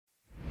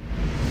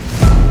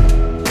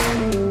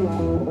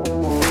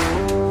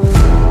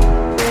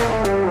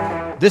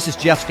This is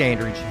Jeff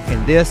Standridge,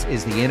 and this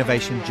is the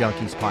Innovation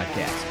Junkies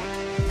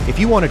podcast. If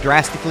you want to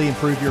drastically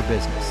improve your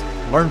business,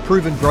 learn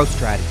proven growth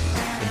strategies,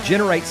 and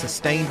generate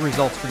sustained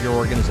results for your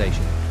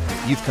organization,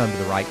 you've come to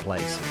the right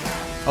place.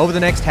 Over the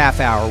next half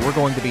hour, we're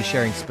going to be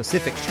sharing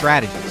specific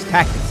strategies,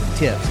 tactics, and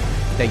tips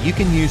that you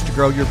can use to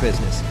grow your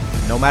business,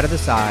 no matter the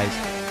size,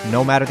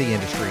 no matter the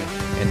industry,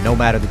 and no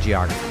matter the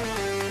geography.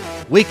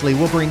 Weekly,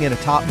 we'll bring in a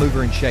top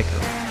mover and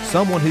shaker,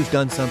 someone who's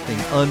done something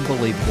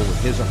unbelievable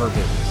with his or her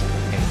business,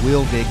 and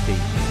we'll dig deep.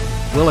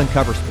 We'll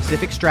uncover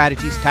specific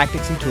strategies,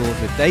 tactics, and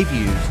tools that they've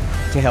used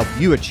to help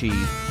you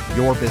achieve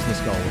your business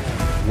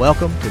goals.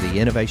 Welcome to the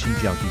Innovation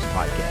Junkies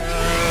podcast.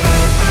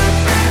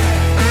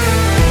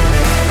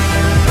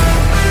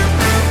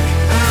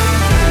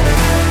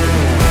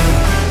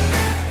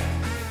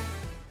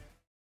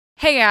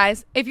 Hey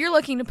guys, if you're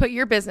looking to put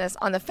your business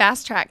on the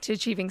fast track to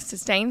achieving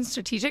sustained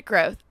strategic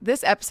growth,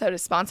 this episode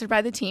is sponsored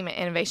by the team at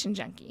Innovation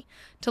Junkie.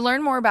 To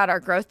learn more about our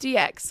Growth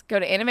DX, go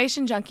to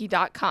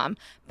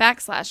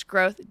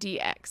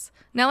innovationjunkie.com/growthdx.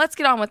 Now let's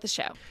get on with the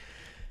show.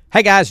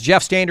 Hey guys,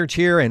 Jeff Standridge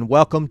here, and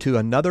welcome to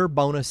another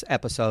bonus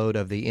episode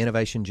of the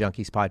Innovation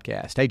Junkies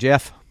podcast. Hey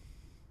Jeff.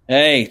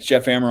 Hey,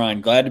 Jeff Amrine.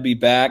 Glad to be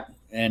back.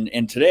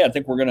 And today I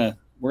think we're gonna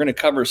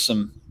cover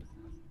some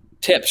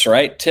tips,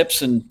 right?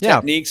 Tips and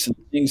techniques and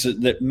things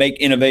that make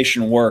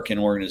innovation work in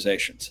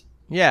organizations.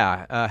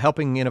 Yeah,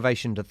 helping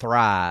innovation to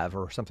thrive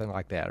or something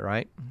like that,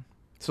 right?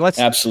 So let's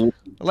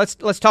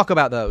talk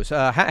about those.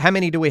 How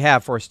many do we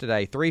have for us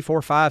today? 3,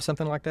 4, 5,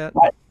 something like that?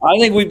 I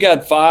think we've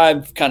got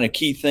 5 kind of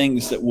key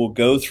things that we'll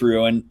go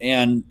through,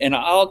 and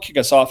I'll kick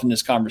us off in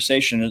this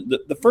conversation.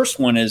 The first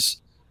one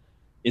is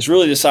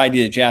really this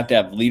idea that you have to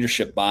have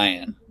leadership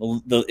buy-in.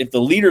 If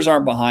the leaders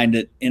aren't behind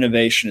it,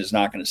 innovation is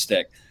not going to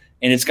stick.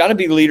 And it's got to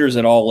be leaders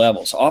at all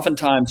levels.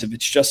 Oftentimes, if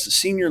it's just a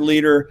senior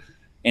leader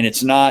and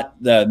it's not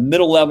the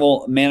middle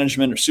level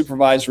management or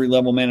supervisory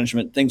level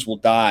management, things will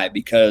die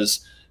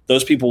because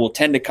those people will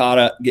tend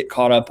to get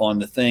caught up on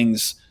the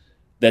things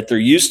that they're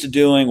used to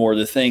doing or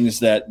the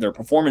things that their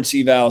performance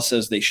eval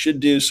says they should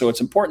do. So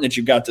it's important that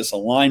you've got this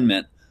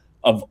alignment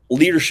of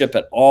leadership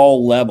at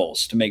all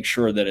levels to make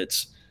sure that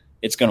it's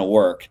going to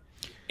work.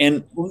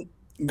 And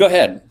go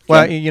ahead.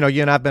 Well, you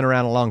and I've been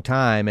around a long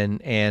time,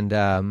 and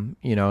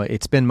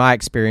it's been my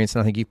experience,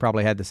 and I think you've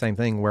probably had the same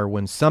thing, where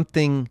when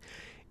something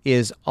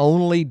is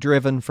only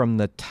driven from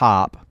the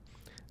top,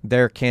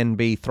 there can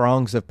be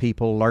throngs of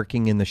people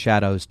lurking in the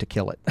shadows to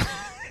kill it.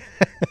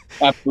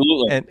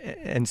 Absolutely.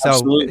 And so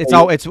Absolutely.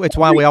 it's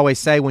why we always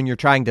say when you're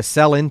trying to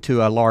sell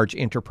into a large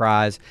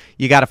enterprise,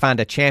 you got to find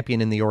a champion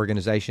in the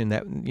organization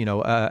that,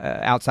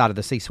 outside of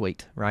the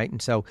C-suite, right?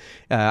 And so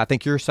I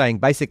think you're saying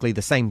basically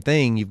the same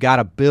thing. You've got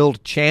to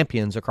build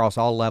champions across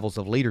all levels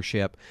of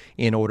leadership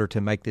in order to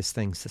make this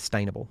thing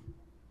sustainable.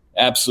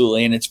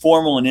 Absolutely. And it's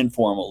formal and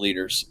informal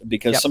leaders,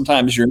 because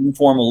sometimes your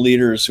informal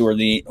leaders who are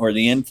the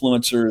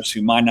influencers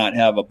who might not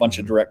have a bunch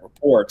of direct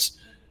reports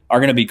are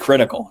going to be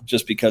critical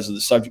just because of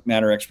the subject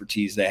matter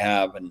expertise they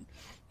have and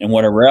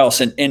whatever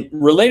else. And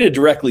related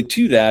directly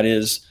to that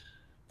is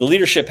the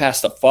leadership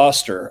has to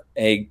foster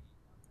a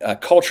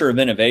culture of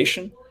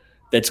innovation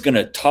that's going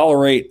to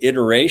tolerate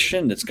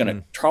iteration, that's going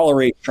to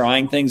tolerate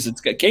trying things, that's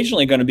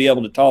occasionally going to be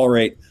able to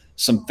tolerate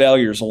some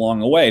failures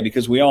along the way,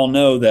 because we all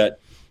know that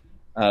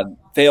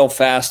fail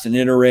fast and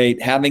iterate,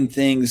 having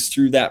things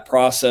through that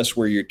process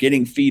where you're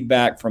getting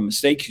feedback from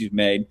mistakes you've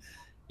made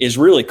is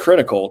really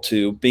critical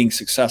to being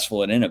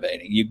successful at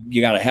innovating.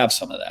 You got to have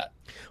some of that.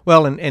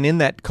 Well, and in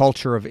that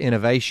culture of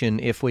innovation,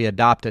 if we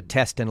adopt a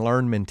test and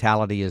learn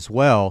mentality as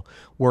well,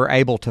 we're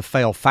able to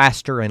fail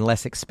faster and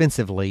less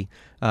expensively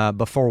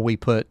before we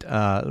put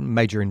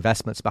major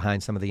investments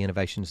behind some of the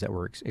innovations that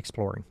we're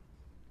exploring.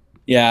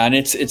 Yeah, and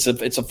it's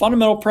a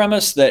fundamental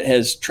premise that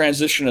has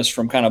transitioned us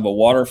from kind of a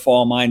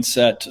waterfall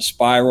mindset to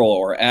spiral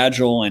or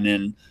agile. And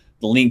in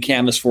the lean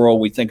canvas world,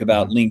 we think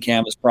about lean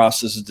canvas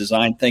processes,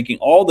 design thinking.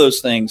 All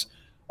those things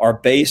are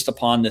based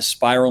upon this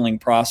spiraling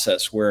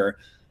process where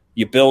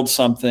you build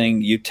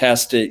something, you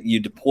test it, you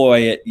deploy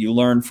it, you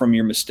learn from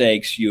your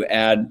mistakes, you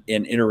add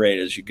and iterate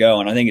as you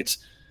go. And I think it's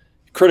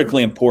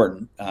critically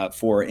important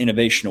for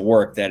innovation to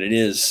work that it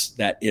is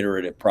that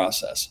iterative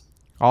process.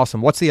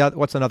 Awesome. What's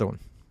another one?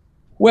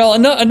 Well,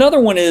 another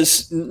one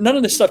is none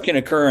of this stuff can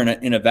occur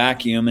in a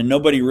vacuum, and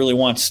nobody really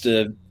wants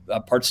to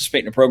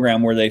participate in a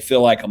program where they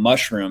feel like a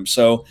mushroom.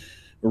 So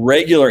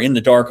regular in the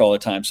dark all the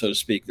time, so to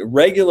speak, the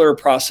regular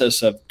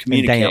process of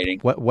communicating.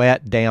 Damp,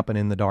 wet, damp, and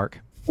in the dark.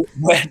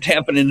 Wet,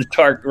 damp, and in the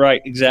dark.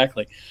 Right.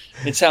 Exactly.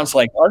 It sounds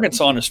like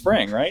Arkansas in the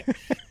spring, right?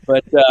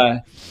 But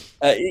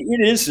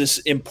it is this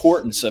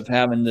importance of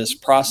having this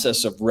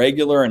process of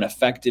regular and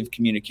effective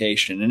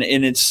communication.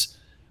 And it's,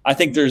 I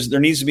think there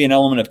needs to be an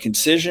element of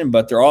concision,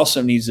 but there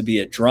also needs to be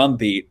a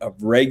drumbeat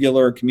of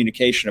regular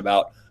communication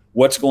about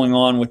what's going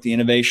on with the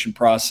innovation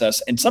process.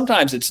 And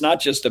sometimes it's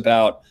not just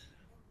about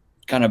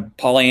kind of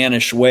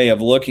Pollyannish way of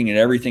looking at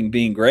everything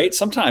being great.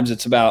 Sometimes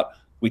it's about,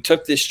 we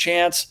took this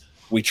chance,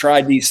 we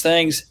tried these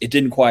things, it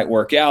didn't quite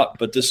work out,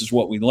 but this is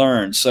what we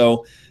learned.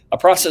 So a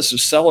process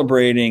of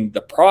celebrating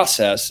the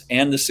process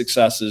and the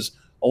successes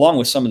along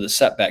with some of the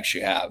setbacks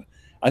you have.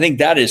 I think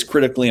that is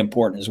critically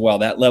important as well.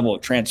 That level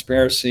of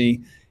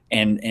transparency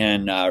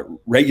and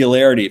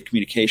regularity of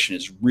communication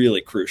is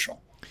really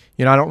crucial.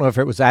 You know, I don't know if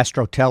it was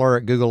Astro Teller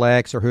at Google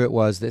X or who it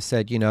was that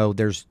said, you know,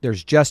 there's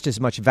just as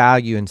much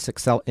value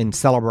in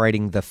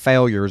celebrating the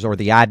failures or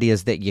the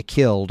ideas that you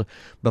killed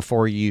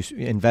before you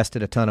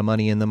invested a ton of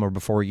money in them or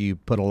before you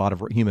put a lot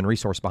of human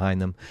resource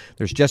behind them.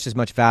 There's just as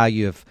much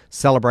value of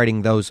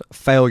celebrating those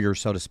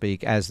failures, so to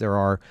speak, as there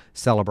are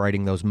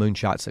celebrating those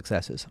moonshot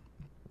successes.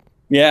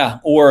 Yeah,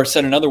 or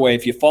said another way,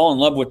 if you fall in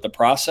love with the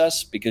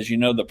process because you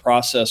know the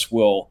process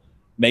will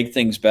make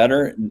things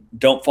better,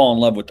 don't fall in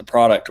love with the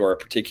product or a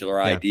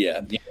particular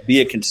idea.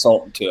 Be a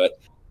consultant to it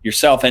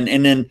yourself. And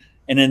then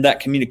that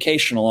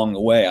communication along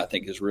the way, I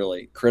think, is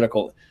really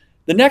critical.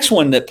 The next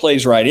one that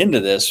plays right into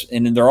this,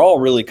 and they're all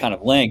really kind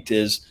of linked,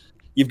 is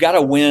you've got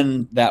to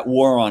win that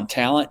war on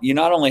talent. You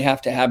not only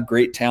have to have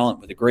great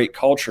talent with a great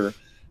culture,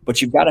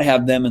 but you've got to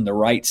have them in the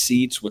right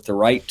seats with the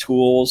right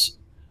tools,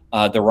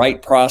 the right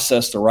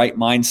process, the right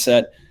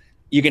mindset.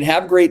 You can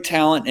have great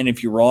talent, and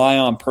if you rely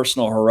on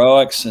personal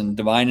heroics and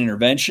divine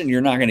intervention,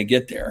 you're not going to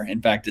get there. In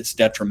fact, it's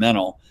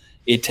detrimental.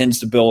 It tends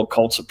to build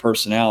cults of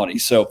personality.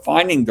 So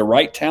finding the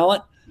right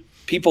talent,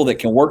 people that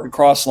can work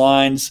across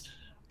lines,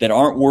 that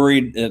aren't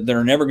worried, that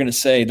are never going to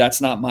say, that's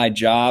not my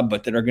job,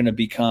 but that are going to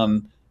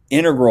become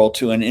integral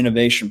to an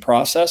innovation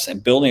process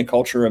and building a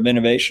culture of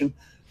innovation,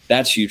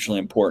 that's hugely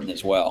important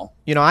as well.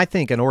 You know, I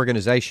think an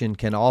organization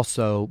can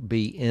also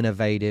be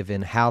innovative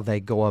in how they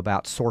go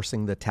about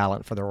sourcing the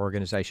talent for their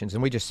organizations.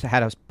 And we just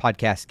had a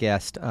podcast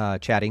guest,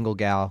 Chad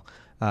Engelgau,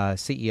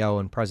 CEO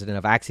and president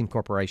of Axiom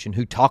Corporation,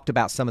 who talked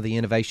about some of the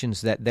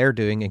innovations that they're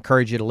doing.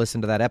 Encourage you to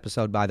listen to that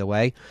episode, by the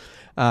way,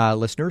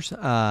 listeners.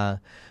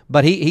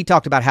 But he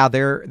talked about how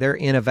they're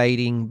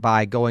innovating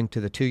by going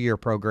to the 2-year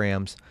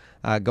programs,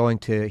 going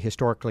to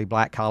historically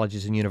black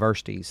colleges and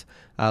universities,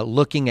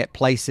 looking at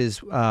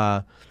places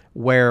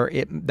where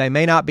they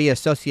may not be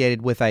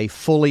associated with a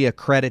fully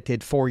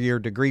accredited 4-year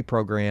degree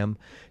program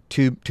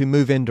to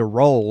move into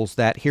roles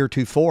that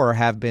heretofore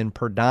have been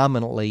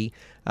predominantly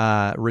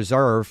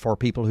reserved for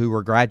people who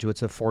were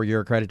graduates of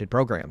 4-year accredited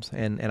programs.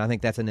 And I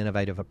think that's an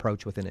innovative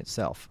approach within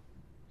itself.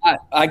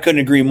 I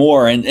couldn't agree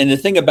more. And the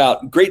thing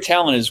about great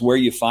talent is where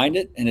you find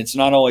it, and it's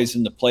not always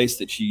in the place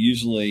that you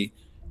usually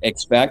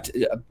expect.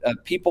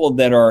 People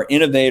that are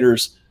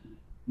innovators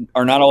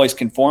are not always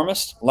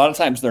conformists. A lot of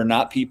times they're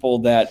not people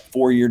that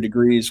 4-year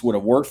degrees would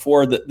have worked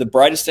for. The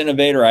brightest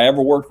innovator I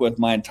ever worked with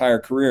my entire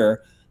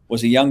career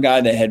was a young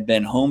guy that had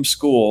been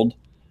homeschooled,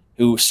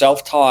 who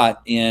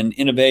self-taught in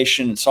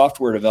innovation and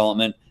software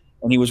development,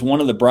 and he was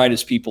one of the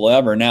brightest people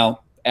ever.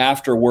 Now,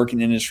 after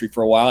working in the industry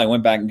for a while, I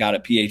went back and got a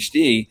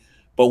PhD,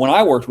 but when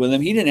I worked with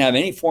him, he didn't have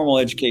any formal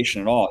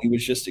education at all. He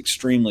was just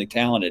extremely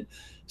talented.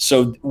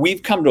 So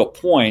we've come to a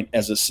point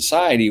as a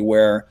society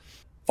where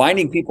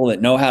finding people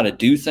that know how to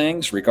do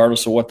things,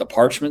 regardless of what the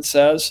parchment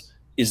says,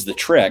 is the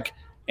trick.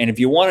 And if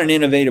you want an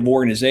innovative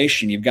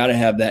organization, you've got to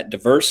have that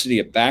diversity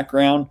of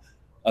background,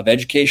 of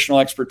educational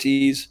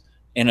expertise,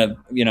 and of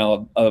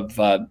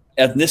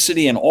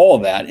ethnicity and all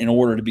of that in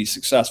order to be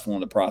successful in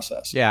the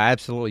process. Yeah,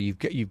 absolutely.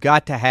 You've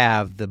got to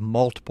have the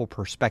multiple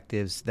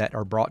perspectives that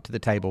are brought to the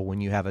table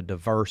when you have a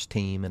diverse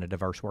team and a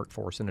diverse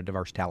workforce and a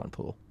diverse talent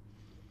pool.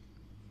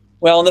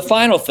 Well, and the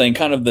final thing,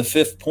 kind of the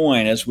fifth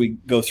point as we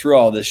go through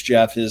all this,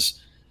 Jeff,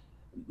 is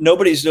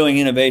nobody's doing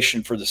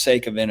innovation for the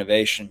sake of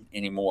innovation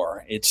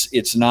anymore.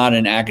 It's not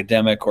an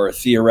academic or a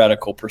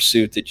theoretical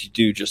pursuit that you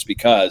do just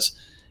because.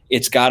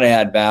 It's got to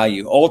add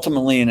value.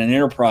 Ultimately, in an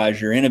enterprise,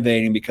 you're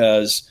innovating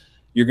because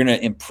you're going to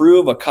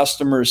improve a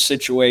customer's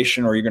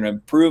situation, or you're going to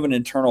improve an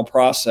internal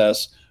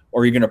process,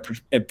 or you're going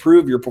to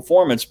improve your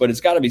performance, but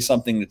it's got to be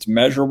something that's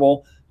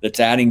measurable,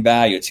 that's adding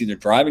value. It's either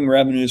driving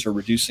revenues or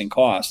reducing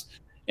costs.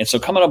 And so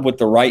coming up with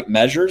the right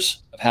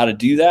measures of how to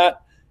do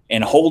that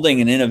and holding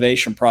an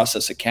innovation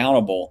process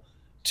accountable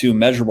to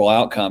measurable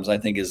outcomes, I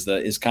think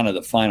is kind of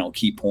the final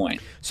key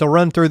point. So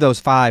run through those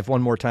 5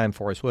 one more time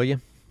for us, will you?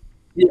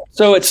 Yeah.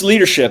 So it's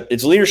leadership.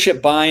 It's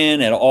leadership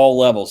buy-in at all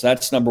levels.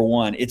 That's number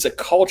one. It's a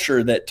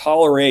culture that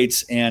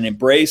tolerates and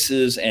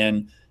embraces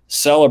and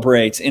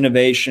celebrates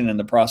innovation and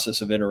the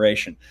process of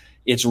iteration.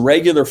 It's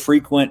regular,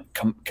 frequent,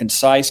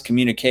 concise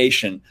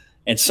communication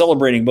and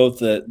celebrating both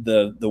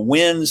the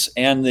wins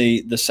and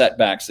the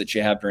setbacks that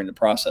you have during the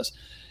process.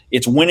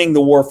 It's winning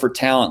the war for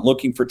talent,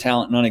 looking for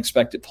talent in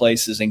unexpected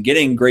places, and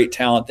getting great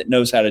talent that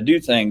knows how to do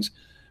things,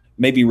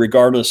 maybe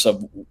regardless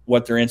of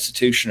what their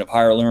institution of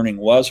higher learning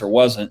was or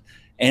wasn't.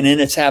 And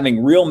then it's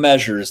having real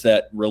measures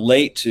that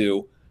relate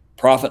to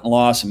profit and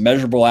loss and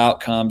measurable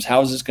outcomes.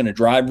 How is this going to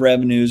drive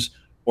revenues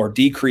or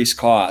decrease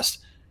cost?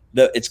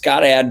 It's got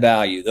to add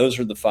value. Those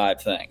are the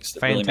 5 things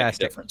that really make a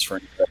difference for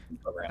an innovation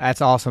program. That's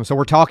awesome. So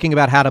we're talking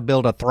about how to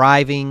build a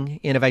thriving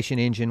innovation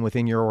engine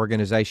within your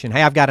organization.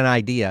 Hey, I've got an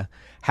idea.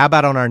 How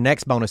about on our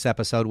next bonus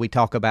episode, we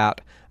talk about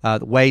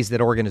the ways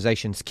that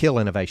organizations kill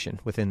innovation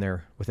within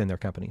their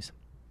companies?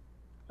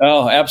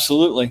 Oh,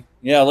 absolutely.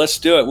 Yeah, let's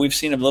do it. We've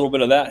seen a little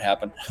bit of that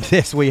happen.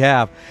 Yes, we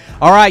have.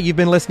 All right, you've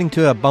been listening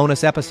to a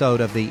bonus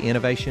episode of the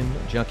Innovation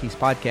Junkies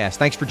podcast.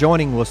 Thanks for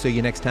joining. We'll see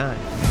you next time.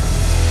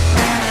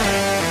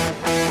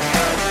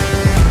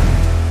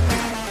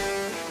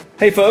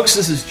 Hey folks,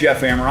 this is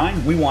Jeff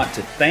Amrine. We want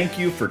to thank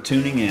you for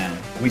tuning in.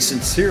 We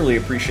sincerely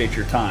appreciate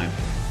your time.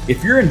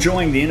 If you're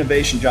enjoying the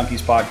Innovation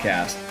Junkies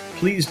podcast,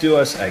 please do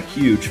us a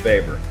huge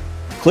favor.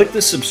 Click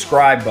the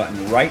subscribe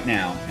button right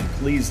now and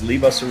please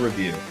leave us a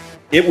review.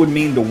 It would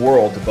mean the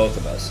world to both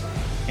of us.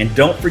 And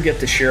don't forget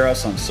to share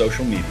us on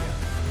social media.